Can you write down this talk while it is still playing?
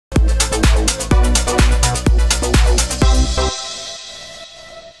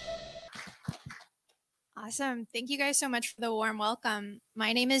Awesome. Thank you guys so much for the warm welcome.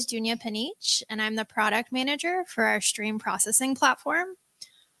 My name is Dunja, and I'm the product manager for our stream processing platform.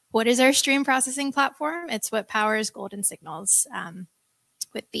 What is our stream processing platform? It's what powers Golden Signals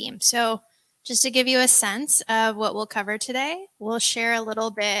with Beam. So just to give you a sense of what we'll cover today, we'll share a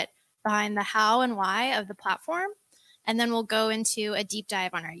little bit behind the how and why of the platform, and then we'll go into a deep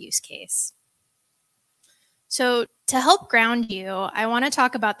dive on our use case. So to help ground you, I want to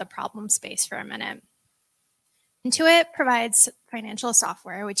talk about the problem space for a minute. Intuit provides financial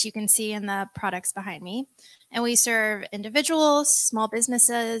software, which you can see in the products behind me, and we serve individuals, small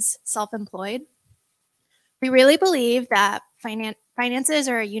businesses, self-employed. We really believe that finances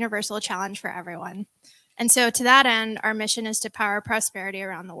are a universal challenge for everyone. And so to that end, our mission is to power prosperity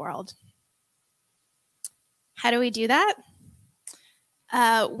around the world. How do we do that?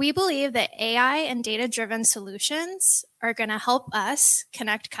 We believe that AI and data-driven solutions are going to help us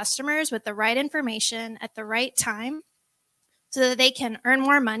connect customers with the right information at the right time so that they can earn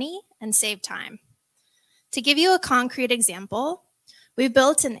more money and save time. To give you a concrete example, we've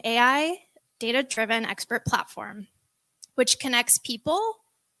built an AI data-driven expert platform, which connects people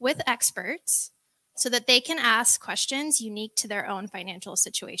with experts so that they can ask questions unique to their own financial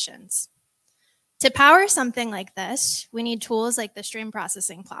situations. To power something like this, we need tools like the stream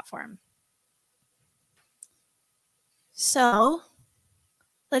processing platform. So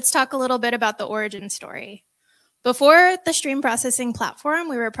let's talk a little bit about the origin story. Before the stream processing platform,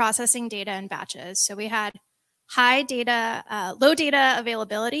 we were processing data in batches. So we had low data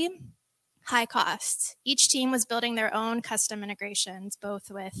availability, high costs. Each team was building their own custom integrations, both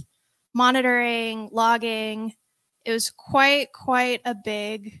with monitoring, logging. It was quite a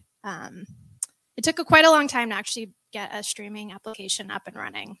big, it took quite a long time to actually get a streaming application up and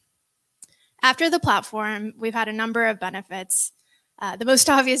running. After the platform, we've had a number of benefits, the most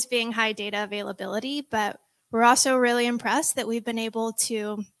obvious being high data availability, but we're also really impressed that we've been able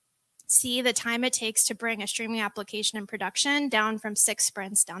to see the time it takes to bring a streaming application in production down from 6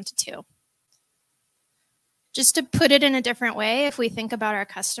 sprints down to 2. Just to put it in a different way, if we think about our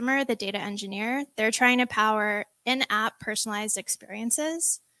customer, the data engineer, they're trying to power in-app personalized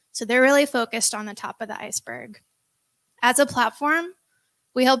experiences. So they're really focused on the top of the iceberg. As a platform,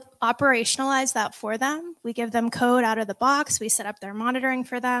 we help operationalize that for them. We give them code out of the box. We set up their monitoring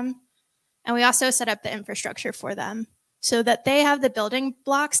for them. And we also set up the infrastructure for them so that they have the building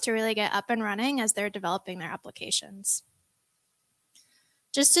blocks to really get up and running as they're developing their applications.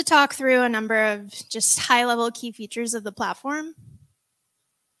 Just to talk through a number of just high-level key features of the platform.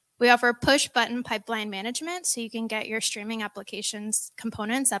 We offer push-button pipeline management so you can get your streaming applications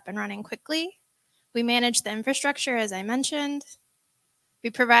components up and running quickly. We manage the infrastructure, as I mentioned.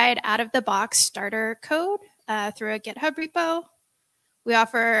 We provide out-of-the-box starter code through a GitHub repo. We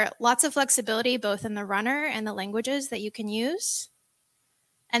offer lots of flexibility both in the runner and the languages that you can use.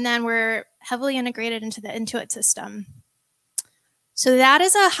 And then we're heavily integrated into the Intuit system. So that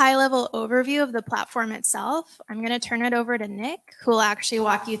is a high-level overview of the platform itself. I'm going to turn it over to Nick, who will actually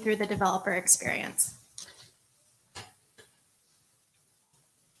walk you through the developer experience.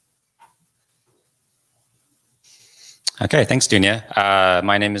 Okay, thanks, Dunja.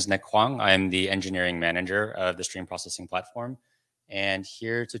 My name is Nick Hwang. I'm the engineering manager of the stream processing platform, and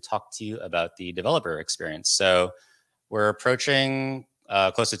here to talk to you about the developer experience. So we're approaching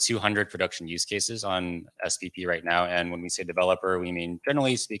close to 200 production use cases on SPP right now. And when we say developer, we mean,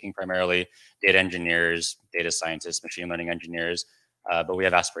 generally speaking, primarily data engineers, data scientists, machine learning engineers. But we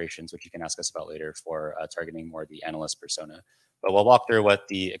have aspirations, which you can ask us about later, for targeting more the analyst persona. But we'll walk through what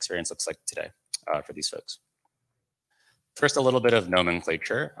the experience looks like today for these folks. First, a little bit of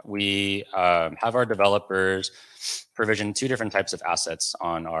nomenclature. We have our developers provision 2 different types of assets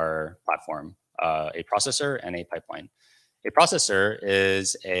on our platform, a processor and a pipeline. A processor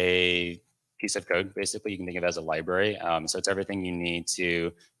is a piece of code. Basically, you can think of it as a library. So it's everything you need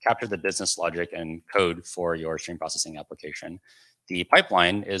to capture the business logic and code for your stream processing application. The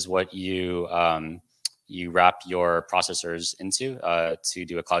pipeline is what you wrap your processors into to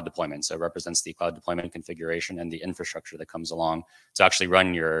do a cloud deployment. So it represents the cloud deployment configuration and the infrastructure that comes along to actually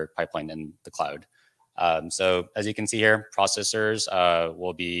run your pipeline in the cloud. So as you can see here, processors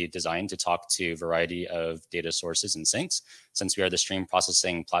will be designed to talk to a variety of data sources and sinks. Since we are the stream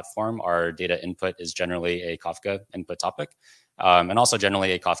processing platform, our data input is generally a Kafka input topic, and also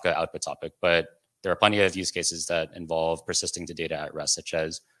generally a Kafka output topic. But there are plenty of use cases that involve persisting to data at rest, such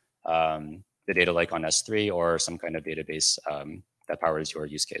as the data lake on S3 or some kind of database that powers your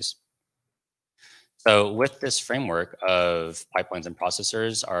use case. So with this framework of pipelines and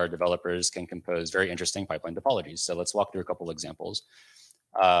processors, our developers can compose very interesting pipeline topologies. So let's walk through a couple examples.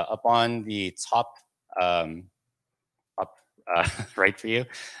 Up on the top up right for you.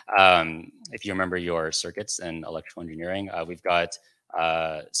 If you remember your circuits in electrical engineering, we've got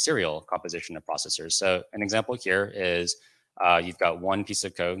serial composition of processors. So an example here is you've got one piece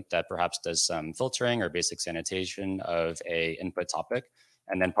of code that perhaps does some filtering or basic sanitation of a input topic,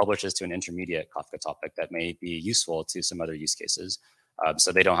 and then publishes to an intermediate Kafka topic that may be useful to some other use cases.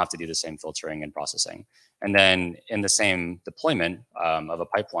 So they don't have to do the same filtering and processing. And then in the same deployment of a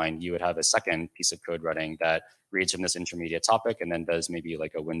pipeline, you would have a second piece of code running that reads from this intermediate topic and then does maybe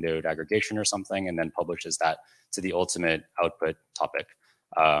like a windowed aggregation or something, and then publishes that to the ultimate output topic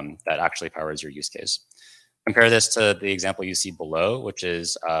that actually powers your use case. Compare this to the example you see below, which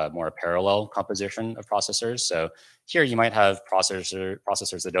is more a parallel composition of processors. So here you might have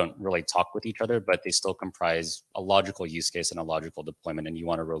processors that don't really talk with each other, but they still comprise a logical use case and a logical deployment, and you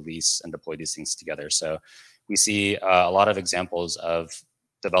want to release and deploy these things together. So we see a lot of examples of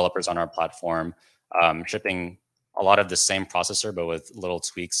developers on our platform shipping a lot of the same processor, but with little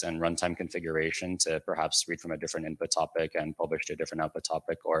tweaks and runtime configuration to perhaps read from a different input topic and publish to a different output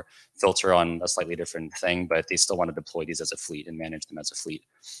topic, or filter on a slightly different thing, but they still want to deploy these as a fleet and manage them as a fleet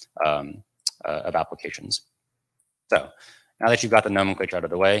of applications. So now that you've got the nomenclature out of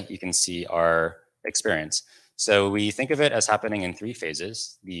the way, you can see our experience. So we think of it as happening in 3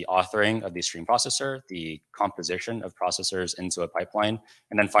 phases: the authoring of the stream processor, the composition of processors into a pipeline,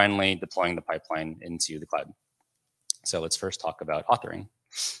 and then finally deploying the pipeline into the cloud. So let's first talk about authoring.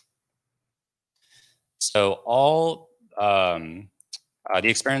 So all the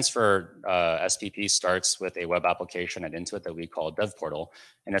experience for SPP starts with a web application at Intuit that we call Dev Portal,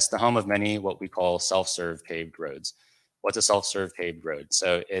 and it's the home of many what we call self-serve paved roads. What's a self-serve paved road?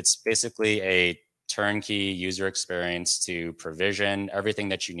 So it's basically a turnkey user experience to provision everything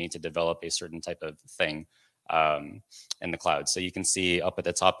that you need to develop a certain type of thing in the cloud. So you can see up at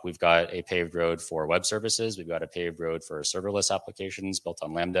the top, we've got a paved road for web services. We've got a paved road for serverless applications built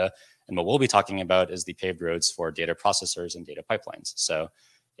on Lambda. And what we'll be talking about is the paved roads for data processors and data pipelines. So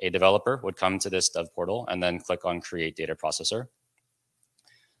a developer would come to this dev portal and then click on create data processor.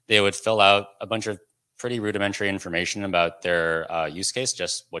 They would fill out a bunch of pretty rudimentary information about their use case.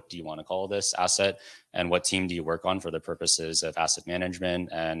 Just what do you want to call this asset, and what team do you work on for the purposes of asset management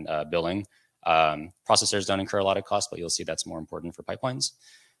and billing. Processors don't incur a lot of cost, but you'll see that's more important for pipelines.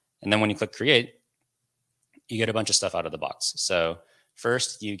 And then when you click create, you get a bunch of stuff out of the box. So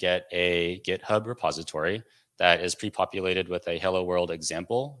first you get a GitHub repository that is pre-populated with a Hello World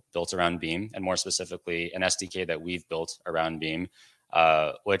example built around Beam, and more specifically an SDK that we've built around Beam,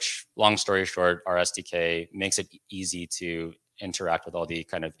 which, long story short, our SDK makes it easy to interact with all the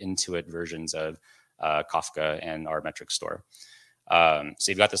kind of Intuit versions of Kafka and our metric store. So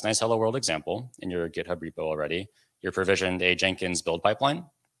you've got this nice Hello World example in your GitHub repo already. You're provisioned a Jenkins build pipeline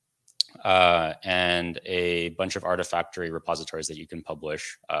and a bunch of Artifactory repositories that you can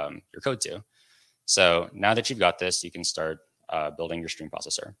publish your code to. So now that you've got this, you can start building your stream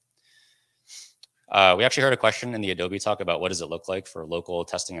processor. We actually heard a question in the Adobe talk about what does it look like for local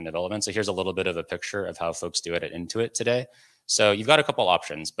testing and development. So here's a little bit of a picture of how folks do it at Intuit today. So you've got a couple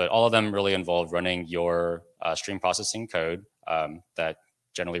options, but all of them really involve running your stream processing code that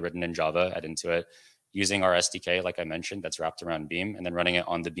generally written in Java at Intuit, using our SDK, like I mentioned, that's wrapped around Beam, and then running it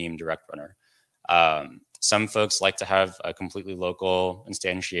on the Beam direct runner. Some folks like to have a completely local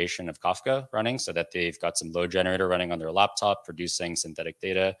instantiation of Kafka running so that they've got some load generator running on their laptop, producing synthetic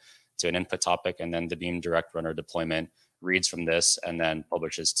data to an input topic, and then the Beam direct runner deployment reads from this and then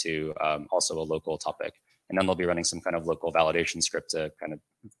publishes to also a local topic. And then they'll be running some kind of local validation script to kind of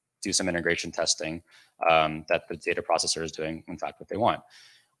do some integration testing that the data processor is doing, in fact, what they want.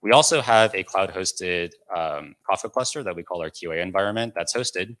 We also have a cloud-hosted Kafka cluster that we call our QA environment that's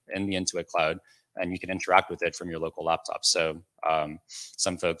hosted in the Intuit cloud, and you can interact with it from your local laptop. So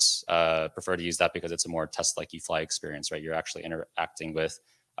some folks prefer to use that because it's a more test-like-you-fly experience, right? You're actually interacting with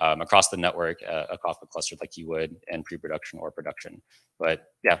across the network a Kafka cluster like you would in pre-production or production.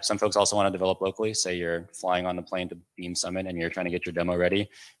 But yeah, some folks also want to develop locally. Say you're flying on the plane to Beam Summit and you're trying to get your demo ready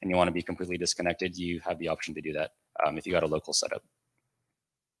and you want to be completely disconnected, you have the option to do that if you got a local setup.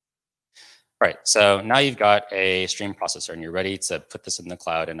 All right, so now you've got a stream processor and you're ready to put this in the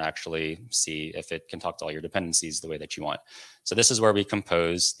cloud and actually see if it can talk to all your dependencies the way that you want. So this is where we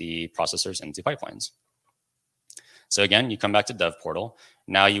compose the processors into pipelines. So again, you come back to Dev Portal.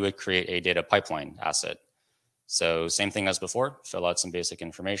 Now you would create a data pipeline asset. So same thing as before, fill out some basic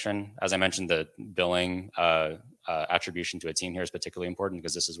information. As I mentioned, the billing attribution to a team here is particularly important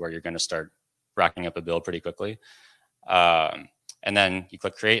because this is where you're going to start racking up a bill pretty quickly. And then you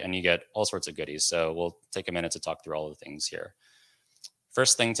click create and you get all sorts of goodies. So we'll take a minute to talk through all of the things here.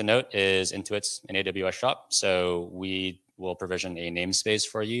 First thing to note is Intuit's an AWS shop. So we will provision a namespace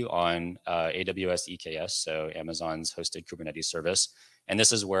for you on AWS EKS, so Amazon's hosted Kubernetes service. And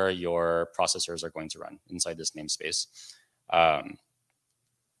this is where your processors are going to run inside this namespace.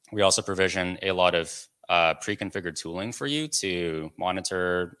 We also provision a lot of pre-configured tooling for you to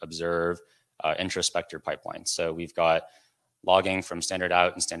monitor, observe, introspect your pipeline. So we've got logging from standard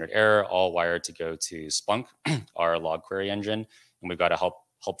out and standard error, all wired to go to Splunk, our log query engine. And we've got a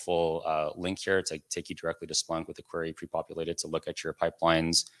helpful link here to take you directly to Splunk with a query pre-populated to look at your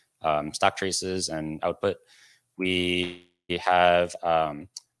pipelines, stack traces, and output. We have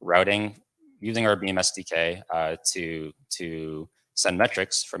routing using our Beam SDK to send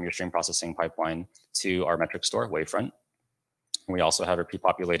metrics from your stream processing pipeline to our metric store, Wavefront. We also have a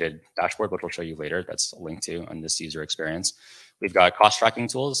pre-populated dashboard, which we'll show you later. That's linked to on this user experience. We've got cost tracking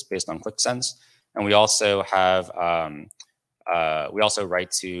tools based on ClickSense, and we also have we also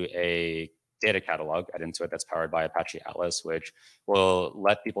write to a data catalog at Intuit that's powered by Apache Atlas, which will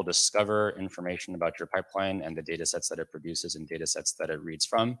let people discover information about your pipeline and the data sets that it produces and data sets that it reads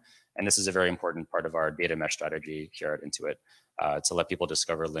from. And this is a very important part of our data mesh strategy here at Intuit to let people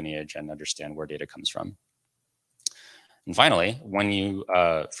discover lineage and understand where data comes from. And finally, when you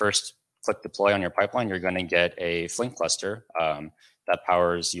first click deploy on your pipeline, you're going to get a Flink cluster that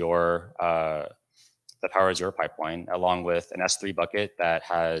powers your pipeline, along with an S3 bucket that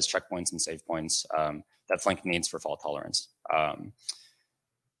has checkpoints and save points that Flink needs for fault tolerance.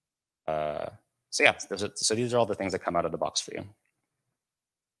 So yeah, so these are all the things that come out of the box for you.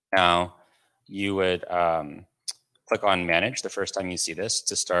 Now, you would click on Manage the first time you see this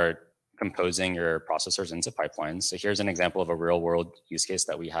to start composing your processors into pipelines. So here's an example of a real world use case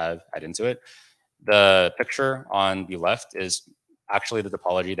that we have at Intuit. The picture on the left is actually the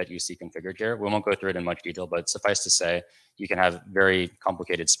topology that you see configured here. We won't go through it in much detail, but suffice to say, you can have very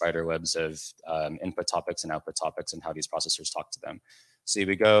complicated spider webs of input topics and output topics and how these processors talk to them. So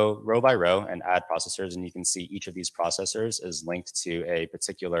we go row by row and add processors, and you can see each of these processors is linked to a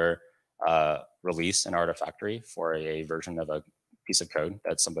particular release in Artifactory for a version of a piece of code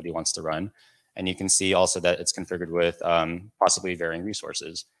that somebody wants to run. And you can see also that it's configured with possibly varying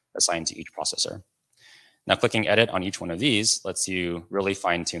resources assigned to each processor. Now, clicking edit on each one of these lets you really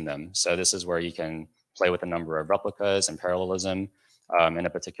fine tune them. So this is where you can play with a number of replicas and parallelism in a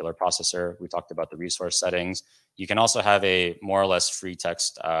particular processor. We talked about the resource settings. You can also have a more or less free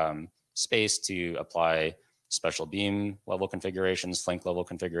text space to apply special Beam level configurations, Flink level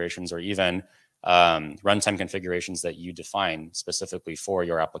configurations, or even runtime configurations that you define specifically for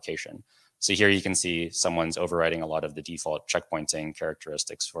your application. So here you can see someone's overriding a lot of the default checkpointing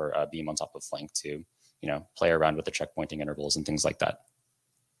characteristics for Beam on top of Flink to play around with the checkpointing intervals and things like that.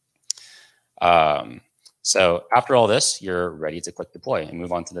 So after all this, you're ready to click deploy and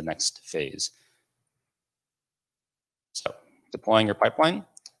move on to the next phase. So deploying your pipeline,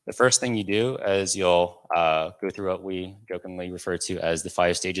 the first thing you do is you'll go through what we jokingly refer to as the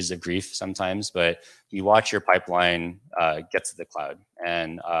 5 stages of grief sometimes, but you watch your pipeline get to the cloud.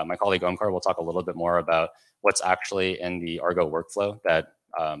 And my colleague Omkar will talk a little bit more about what's actually in the Argo workflow that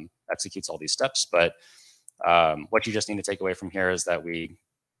executes all these steps. But what you just need to take away from here is that we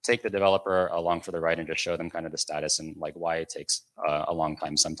take the developer along for the ride and just show them kind of the status and like why it takes a long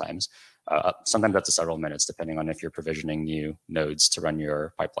time sometimes. Sometimes up to several minutes, depending on if you're provisioning new nodes to run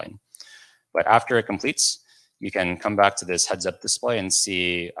your pipeline. But after it completes, you can come back to this heads up display and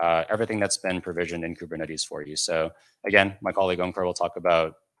see everything that's been provisioned in Kubernetes for you. So again, my colleague Omkar will talk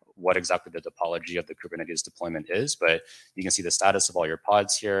about what exactly the topology of the Kubernetes deployment is, but you can see the status of all your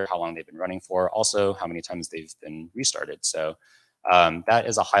pods here, how long they've been running for, also how many times they've been restarted. So that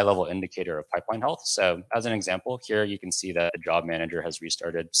is a high-level indicator of pipeline health. So as an example, here you can see that the job manager has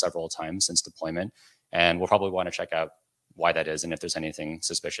restarted several times since deployment, and we'll probably want to check out why that is and if there's anything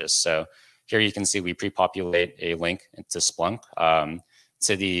suspicious. So here you can see we pre-populate a link to Splunk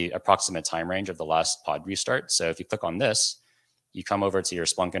to the approximate time range of the last pod restart. So if you click on this, you come over to your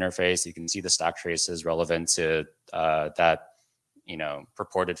Splunk interface, you can see the stack traces relevant to that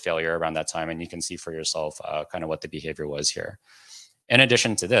purported failure around that time, and you can see for yourself kind of what the behavior was here. In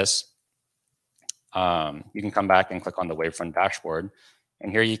addition to this, you can come back and click on the Wavefront dashboard,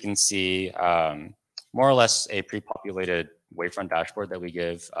 and here you can see more or less a pre-populated Wavefront dashboard that we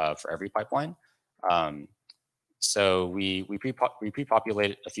give for every pipeline. So we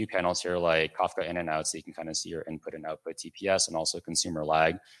pre-populate a few panels here like Kafka in and out, so you can kind of see your input and output TPS and also consumer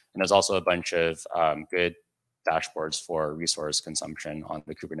lag. And there's also a bunch of good dashboards for resource consumption on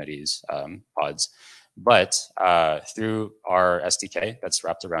the Kubernetes pods. But through our SDK that's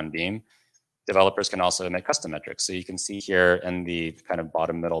wrapped around Beam, developers can also emit custom metrics. So you can see here in the kind of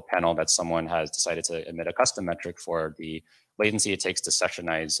bottom middle panel that someone has decided to emit a custom metric for the latency it takes to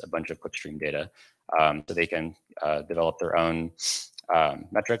sessionize a bunch of clickstream data. So they can develop their own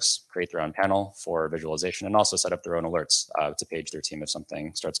metrics, create their own panel for visualization, and also set up their own alerts to page their team if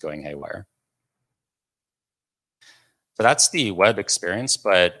something starts going haywire. So that's the web experience,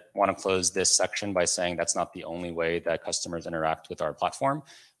 but I want to close this section by saying that's not the only way that customers interact with our platform.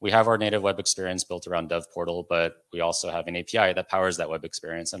 We have our native web experience built around Dev Portal, but we also have an API that powers that web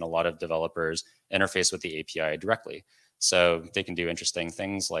experience, and a lot of developers interface with the API directly. So they can do interesting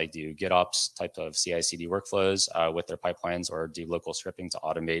things like do GitOps type of CI/CD workflows with their pipelines, or do local scripting to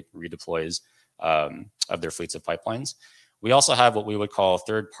automate redeploys of their fleets of pipelines. We also have what we would call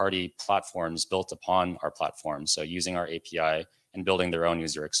third-party platforms built upon our platform. So using our API and building their own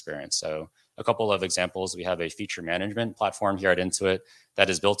user experience. So a couple of examples, we have a feature management platform here at Intuit that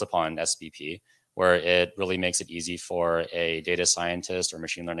is built upon SBP, where it really makes it easy for a data scientist or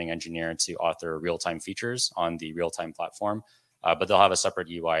machine learning engineer to author real-time features on the real-time platform. But they'll have a separate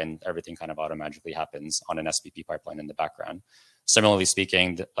UI and everything kind of automatically happens on an SBP pipeline in the background. Similarly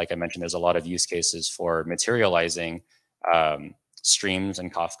speaking, like I mentioned, there's a lot of use cases for materializing streams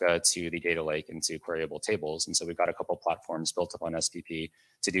and Kafka to the data lake into queryable tables. And so we've got a couple platforms built upon SBP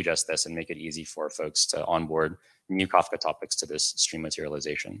to do just this and make it easy for folks to onboard new Kafka topics to this stream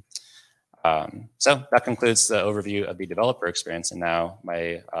materialization. So that concludes the overview of the developer experience. And now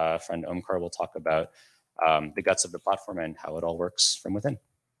my friend Omkar will talk about the guts of the platform and how it all works from within.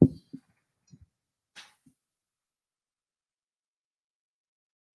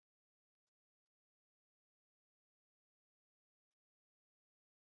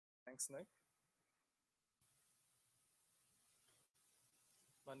 Thanks, Nick.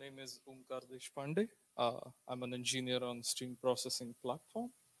 My name is Omkar Deshpande. I'm an engineer on stream processing platform.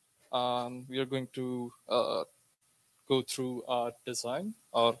 We are going to go through our design,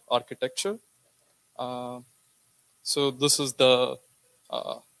 our architecture. So this is the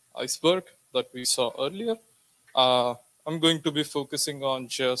iceberg that we saw earlier. I'm going to be focusing on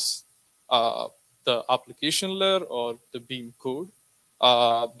just the application layer or the Beam code.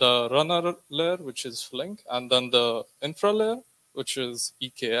 The runner layer, which is Flink, and then the infra layer, which is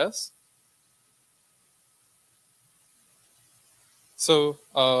EKS. So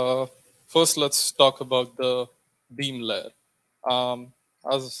first, let's talk about the Beam layer.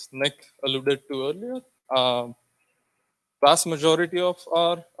 As Nick alluded to earlier, vast majority of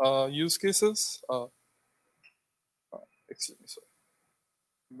our use cases, excuse me, sorry,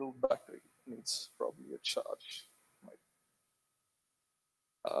 low battery needs probably a charge.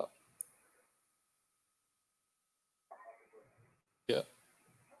 Yeah.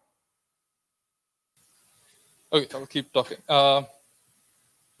 Okay, I'll keep talking.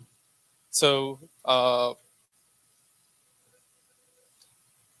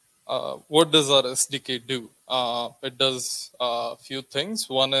 What does our SDK do? It does a few things.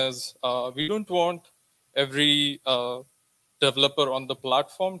 One is we don't want every developer on the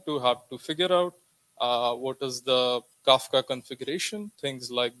platform to have to figure out what is the Kafka configuration, things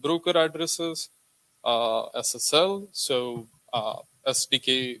like broker addresses, SSL. So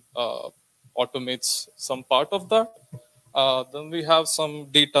SDK automates some part of that. Then we have some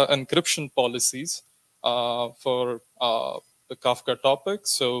data encryption policies for the Kafka topic.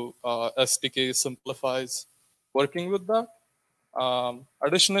 So SDK simplifies working with that.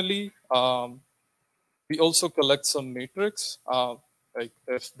 Additionally, we also collect some metrics, like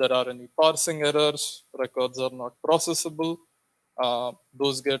if there are any parsing errors, records are not processable,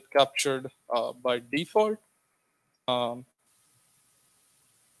 those get captured by default.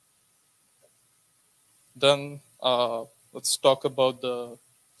 Then let's talk about the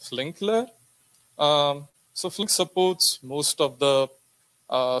Flink layer. So Flink supports most of the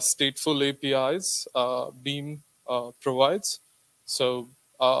stateful APIs Beam provides. So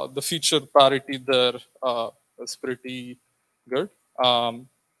the feature parity there is pretty good.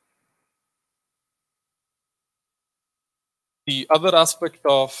 The other aspect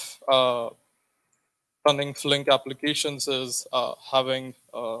of running Flink applications is having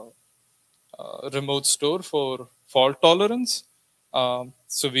a remote store for fault tolerance.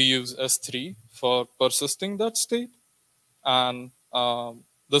 So we use S3 for persisting that state. And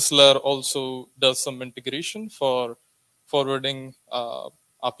this layer also does some integration for forwarding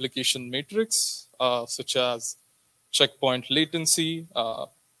application metrics, such as checkpoint latency,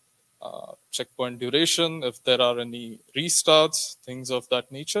 checkpoint duration, if there are any restarts, things of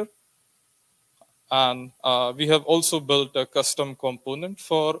that nature. And we have also built a custom component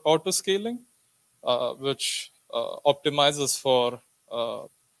for auto scaling, which optimizes for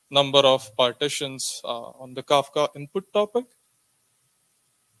number of partitions on the Kafka input topic.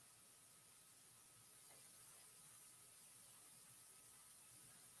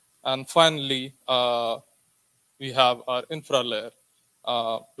 And finally, we have our infra layer,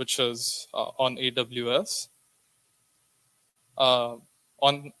 which is on AWS.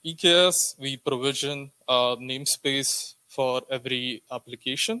 On EKS, we provision a namespace for every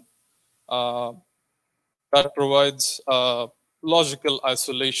application that provides logical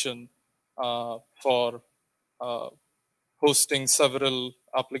isolation for hosting several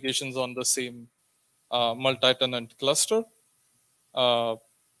applications on the same multi-tenant cluster.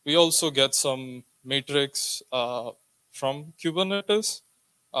 We also get some metrics from Kubernetes,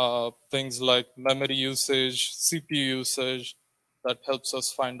 things like memory usage, CPU usage, that helps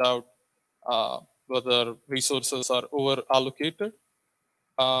us find out whether resources are over allocated.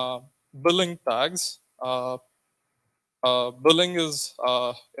 Billing tags. Billing is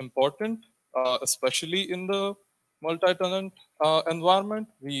important, especially in the multi-tenant environment.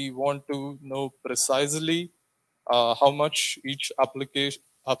 We want to know precisely how much each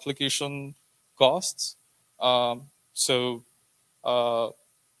application costs. So the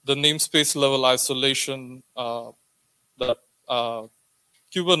namespace level isolation that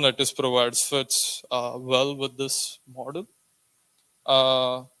Kubernetes provides fits well with this model.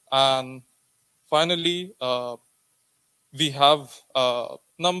 And finally, we have a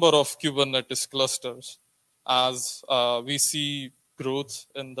number of Kubernetes clusters. As we see growth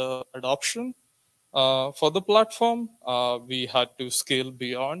in the adoption for the platform, we had to scale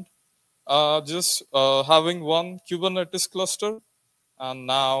beyond just having one Kubernetes cluster. And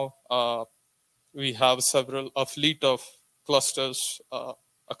now we have a fleet of clusters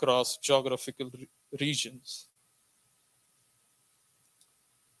across geographical regions.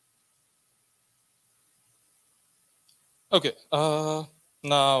 Okay,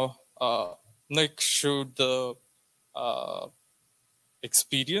 now Nick showed the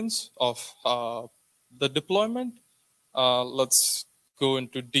experience of the deployment. Let's go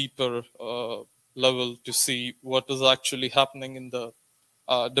into deeper level to see what is actually happening in the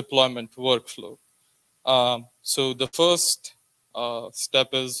deployment workflow. So the first step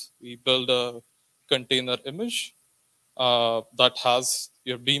is we build a container image that has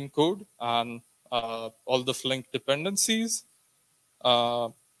your Beam code and all the Flink dependencies.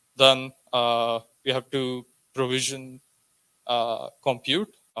 Then we have to provision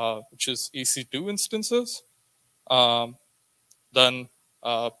compute, which is EC2 instances. Then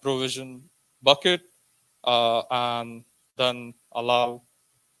provision bucket, and then allow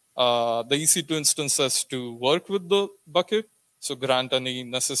the EC2 instances to work with the bucket, so grant any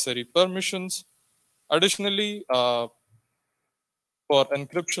necessary permissions. Additionally, for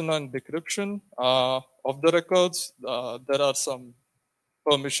encryption and decryption of the records, there are some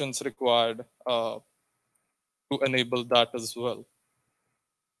permissions required to enable that as well.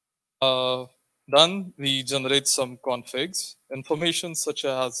 Then we generate some configs, information such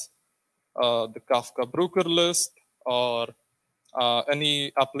as the Kafka broker list or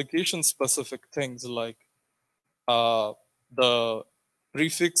any application specific things like the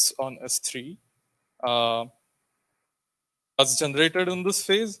prefix on S3 that's generated in this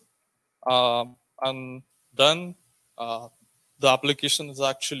phase. And then the application is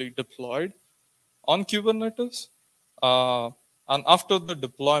actually deployed on Kubernetes. And after the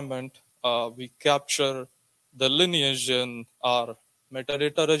deployment, we capture the lineage in our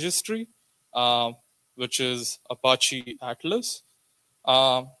metadata registry, which is Apache Atlas.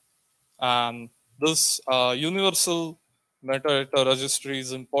 And this universal metadata registry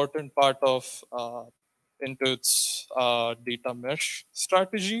is an important part of Intuit's data mesh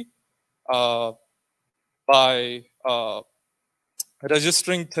strategy. By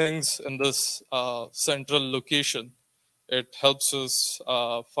registering things in this central location, it helps us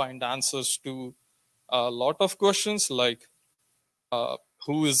find answers to a lot of questions like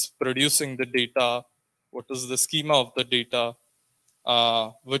who is producing the data, what is the schema of the data,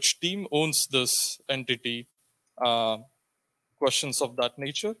 which team owns this entity, questions of that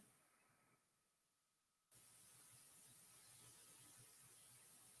nature.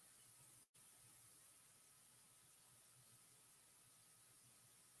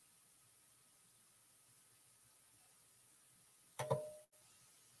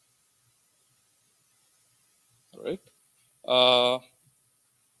 All right.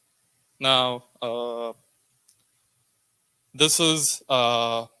 Now, this is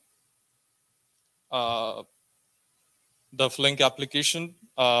the Flink application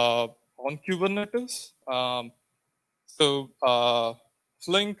on Kubernetes. So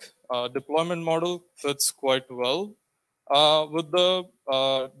Flink deployment model fits quite well with the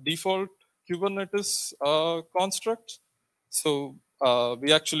default Kubernetes construct. So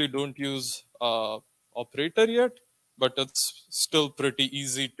we actually don't use operator yet, but it's still pretty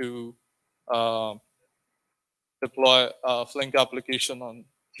easy to deploy a Flink application on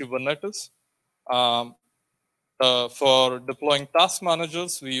Kubernetes. For deploying task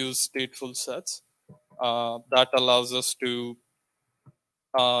managers, we use stateful sets. That allows us to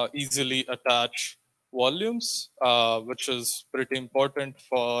easily attach volumes, which is pretty important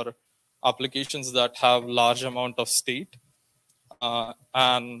for applications that have large amount of state.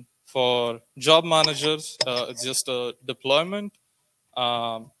 And for job managers, it's just a deployment.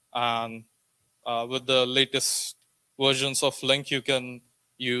 And with the latest versions of Flink, you can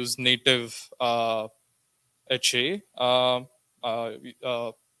use native HA.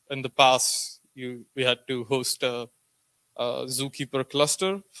 In the past, we had to host a Zookeeper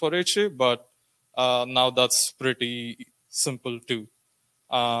cluster for HA, but now that's pretty simple too.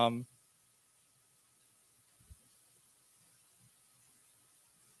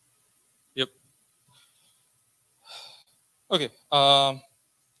 Yep. Okay.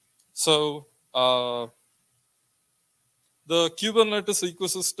 So the Kubernetes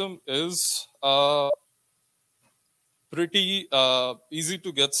ecosystem is pretty easy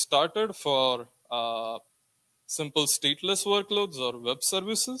to get started for simple stateless workloads or web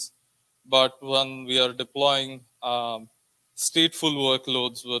services. But when we are deploying stateful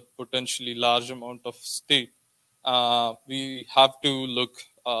workloads with potentially large amount of state, we have to look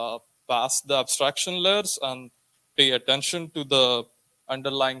past the abstraction layers and pay attention to the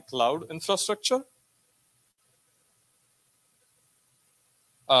underlying cloud infrastructure.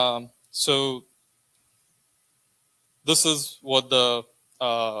 So this is what the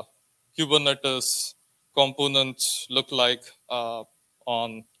Kubernetes components look like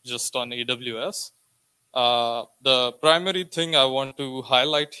on AWS. The primary thing I want to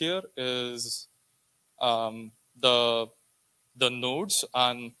highlight here is the nodes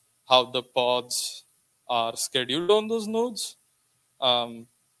and how the pods are scheduled on those nodes.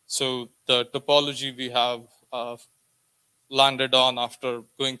 So the topology we have landed on after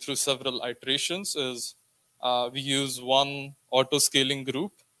going through several iterations is we use one auto-scaling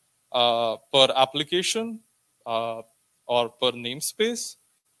group per application or per namespace.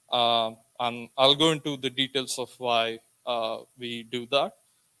 And I'll go into the details of why we do that.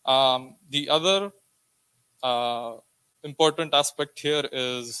 The other important aspect here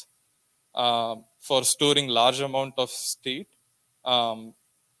is for storing large amount of state, the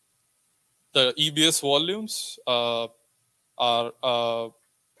EBS volumes are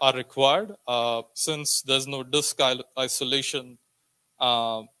required since there's no disk isolation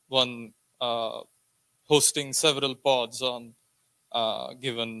when hosting several pods on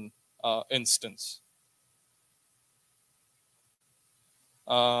given instance.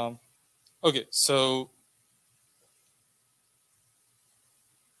 Okay, so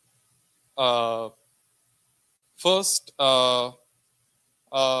first I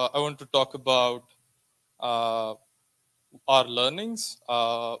want to talk about our learnings.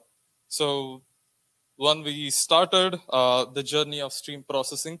 So when we started the journey of stream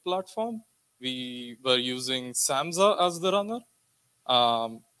processing platform, we were using Samza as the runner,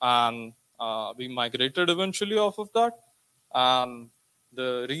 and we migrated eventually off of that. And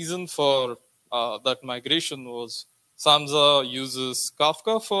the reason for that migration was Samza uses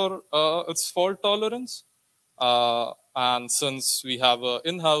Kafka for its fault tolerance. And since we have an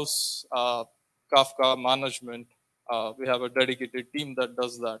in-house Kafka management, we have a dedicated team that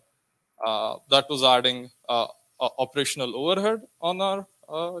does that. That was adding operational overhead on our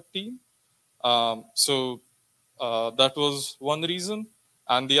team. So that was one reason.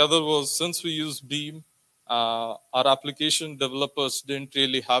 And the other was, since we use Beam, our application developers didn't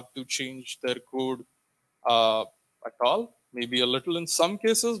really have to change their code at all. Maybe a little in some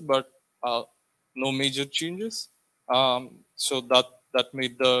cases, but no major changes. So that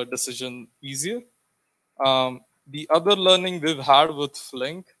made the decision easier. The other learning we've had with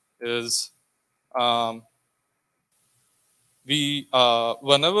Flink is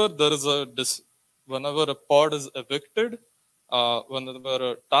whenever there is whenever a pod is evicted,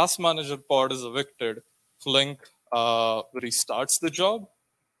 whenever a task manager pod is evicted, Flink restarts the job.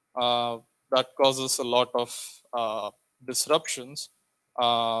 That causes a lot of disruptions.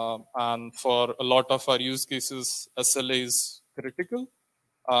 And for a lot of our use cases, SLA is critical.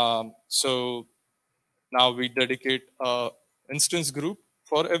 So now we dedicate an instance group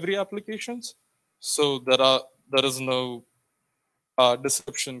for every applications. So there is no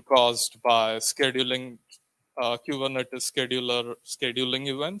disruption caused by scheduling Kubernetes scheduling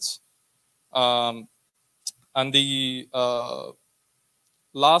events. And the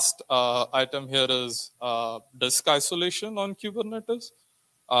last item here is disk isolation on Kubernetes.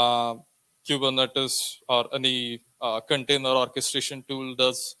 Kubernetes or any container orchestration tool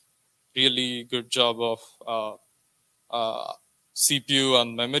does really good job of CPU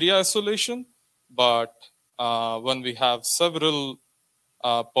and memory isolation. But when we have several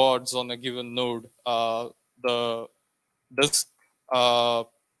pods on a given node, the disk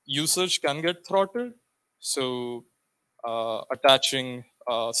usage can get throttled. So attaching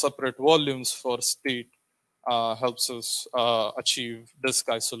separate volumes for state helps us achieve disk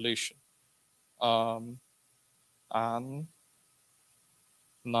isolation. And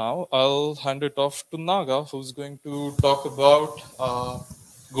now I'll hand it off to Naga, who's going to talk about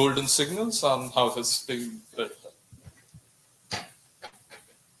golden signals and how his team built them.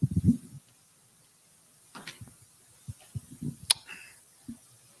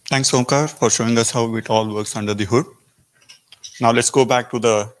 Thanks, Omkar, for showing us how it all works under the hood. Now let's go back to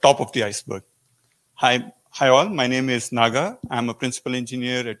the top of the iceberg. Hi all, my name is Naga. I'm a principal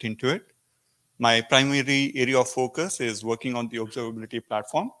engineer at Intuit. My primary area of focus is working on the observability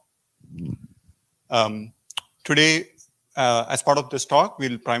platform. Today, as part of this talk,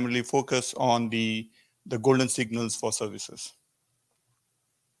 we'll primarily focus on the golden signals for services.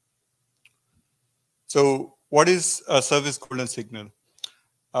 So what is a service golden signal?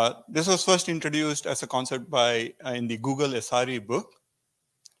 This was first introduced as a concept by in the Google SRE book.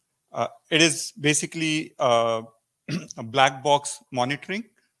 It is basically a black box monitoring,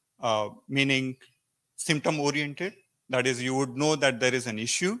 meaning symptom-oriented. That is, you would know that there is an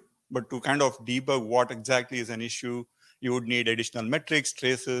issue, but to kind of debug what exactly is an issue, you would need additional metrics,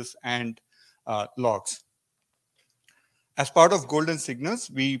 traces, and logs. As part of golden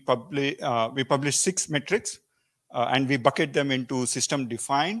signals, we publish 6 metrics, and we bucket them into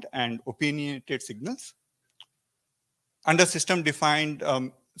system-defined and opinionated signals. Under system-defined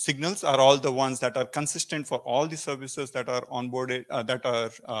signals are all the ones that are consistent for all the services that are onboarded, that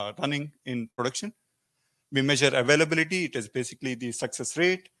are running in production. We measure availability. It is basically the success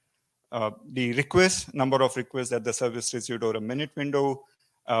rate, the request, number of requests that the service received over a minute window,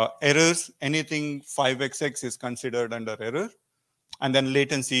 errors, anything 5xx is considered under error. And then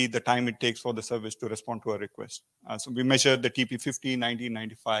latency, the time it takes for the service to respond to a request. So we measure the TP50, 90,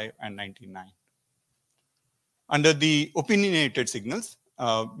 95, and 99. Under the opinionated signals,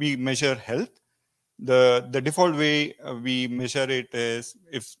 we measure health. The default way we measure it is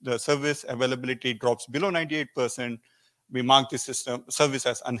if the service availability drops below 98%, we mark the service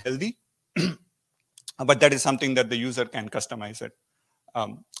as unhealthy. But that is something that the user can customize it.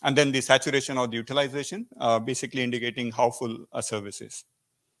 And then the saturation or the utilization, basically indicating how full a service is.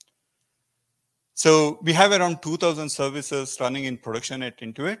 So we have around 2,000 services running in production at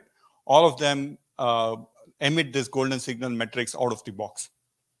Intuit. All of them emit this golden signal metrics out of the box.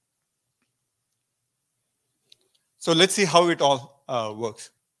 So let's see how it all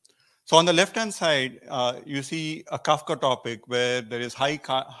works. So on the left-hand side, you see a Kafka topic where there is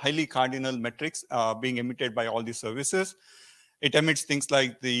highly cardinal metrics being emitted by all these services. It emits things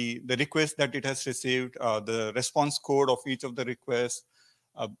like the request that it has received, the response code of each of the requests.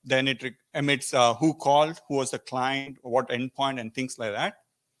 Then it emits who called, who was the client, what endpoint, and things like that.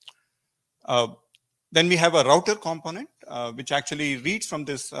 Then we have a router component, which actually reads from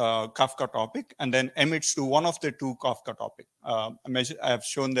this Kafka topic and then emits to one of the 2 Kafka topics. I have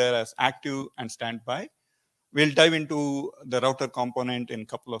shown there as active and standby. We'll dive into the router component in a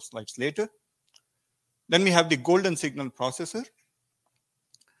couple of slides later. Then we have the golden signal processor.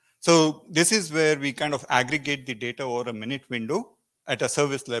 So this is where we kind of aggregate the data over a minute window at a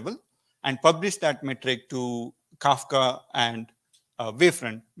service level and publish that metric to Kafka and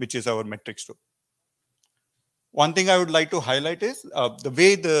Wavefront, which is our metric store. One thing I would like to highlight is the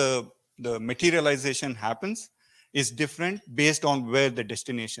way the materialization happens is different based on where the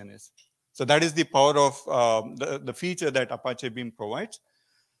destination is. So that is the power of the feature that Apache Beam provides.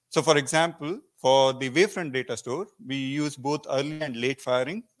 So for example, for the Wavefront data store, we use both early and late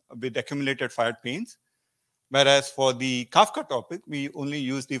firing with accumulated fired panes. Whereas for the Kafka topic, we only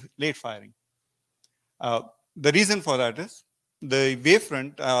use the late firing. The reason for that is the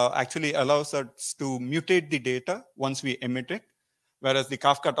Wavefront actually allows us to mutate the data once we emit it, whereas the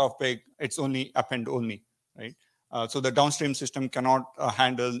Kafka topic, it's only append only, right? So the downstream system cannot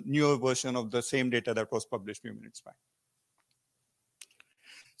handle newer version of the same data that was published a few minutes back.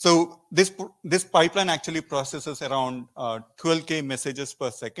 So this pipeline actually processes around 12K messages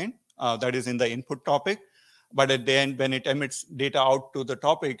per second. That is in the input topic. But at the end, when it emits data out to the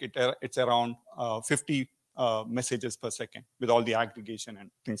topic, it's around 50 messages per second with all the aggregation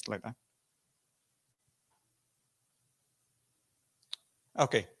and things like that.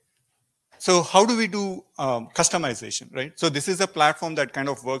 Okay. So how do we do customization, right? So this is a platform that kind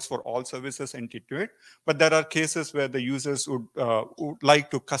of works for all services in Intuit, but there are cases where the users would like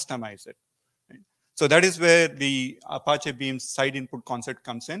to customize it. Right? So that is where the Apache Beam side input concept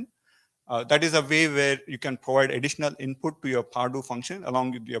comes in. That is a way where you can provide additional input to your Pardot function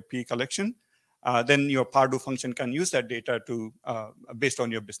along with your P collection. Then your Pardot function can use that data to based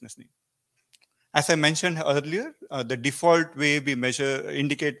on your business need. As I mentioned earlier, the default way we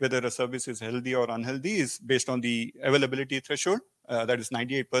indicate whether a service is healthy or unhealthy is based on the availability threshold, that is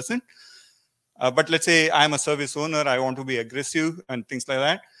 98%. But let's say I'm a service owner, I want to be aggressive and things like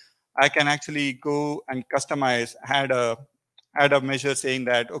that. I can actually go and customize, add a measure saying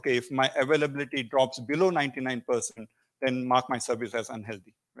that, okay, if my availability drops below 99%, then mark my service as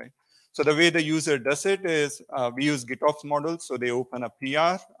unhealthy, right? So the way the user does it is we use GitOps models. So they open a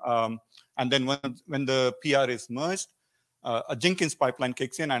PR, and then when the PR is merged, a Jenkins pipeline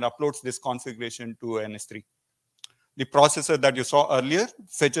kicks in and uploads this configuration to an S3. The processor that you saw earlier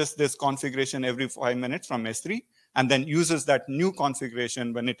fetches this configuration every 5 minutes from S3, and then uses that new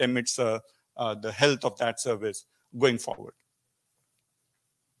configuration when it emits the health of that service going forward.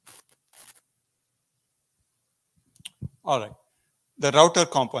 All right, the router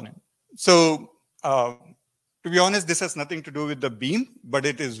component. So to be honest, this has nothing to do with the Beam, but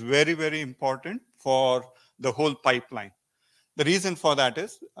it is very, very important for the whole pipeline. The reason for that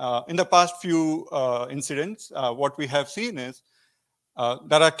is, in the past few incidents, what we have seen is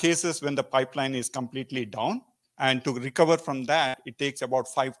there are cases when the pipeline is completely down, and to recover from that, it takes about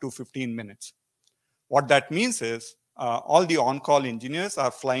 5 to 15 minutes. What that means is all the on-call engineers are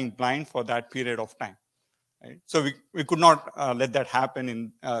flying blind for that period of time. Right? So we could not let that happen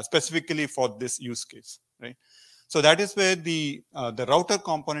in specifically for this use case, right? So that is where the router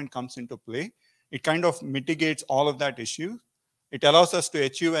component comes into play. It kind of mitigates all of that issue. It allows us to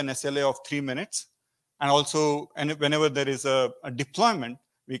achieve an SLA of 3 minutes, and also, whenever there is a deployment,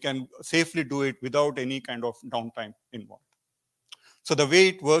 we can safely do it without any kind of downtime involved. So the way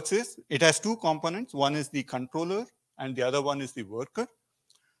it works is it has two components. One is the controller, and the other one is the worker.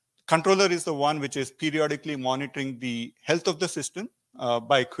 Controller is the one which is periodically monitoring the health of the system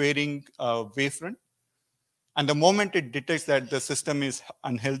by querying Wavefront. And the moment it detects that the system is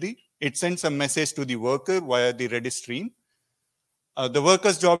unhealthy, it sends a message to the worker via the Redis stream. The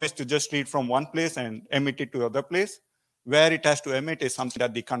worker's job is to just read from one place and emit it to other place. Where it has to emit is something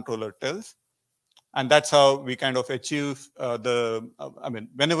that the controller tells. And that's how we kind of achieve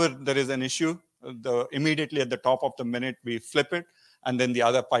whenever there is an issue, immediately at the top of the minute, we flip it, and then the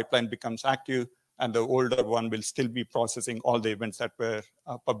other pipeline becomes active, and the older one will still be processing all the events that were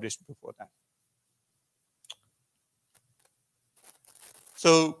published before that.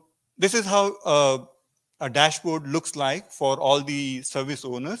 So this is how a dashboard looks like for all the service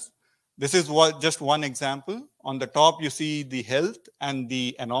owners. This is just one example. On the top, you see the health and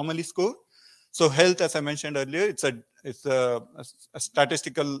the anomaly score. So health, as I mentioned earlier, it's a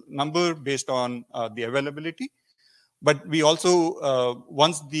statistical number based on the availability. But we also,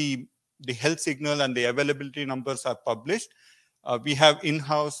 once the health signal and the availability numbers are published, we have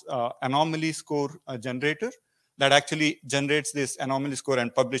in-house anomaly score generator that actually generates this anomaly score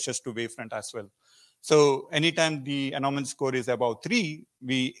and publishes to Wavefront as well. So anytime the anomaly score is about 3,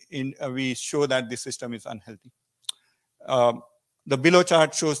 we show that the system is unhealthy. The below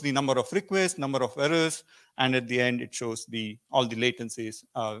chart shows the number of requests, number of errors, and at the end it shows all the latencies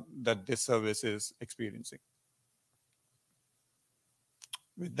that this service is experiencing.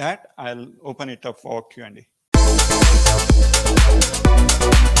 With that, I'll open it up for Q&A.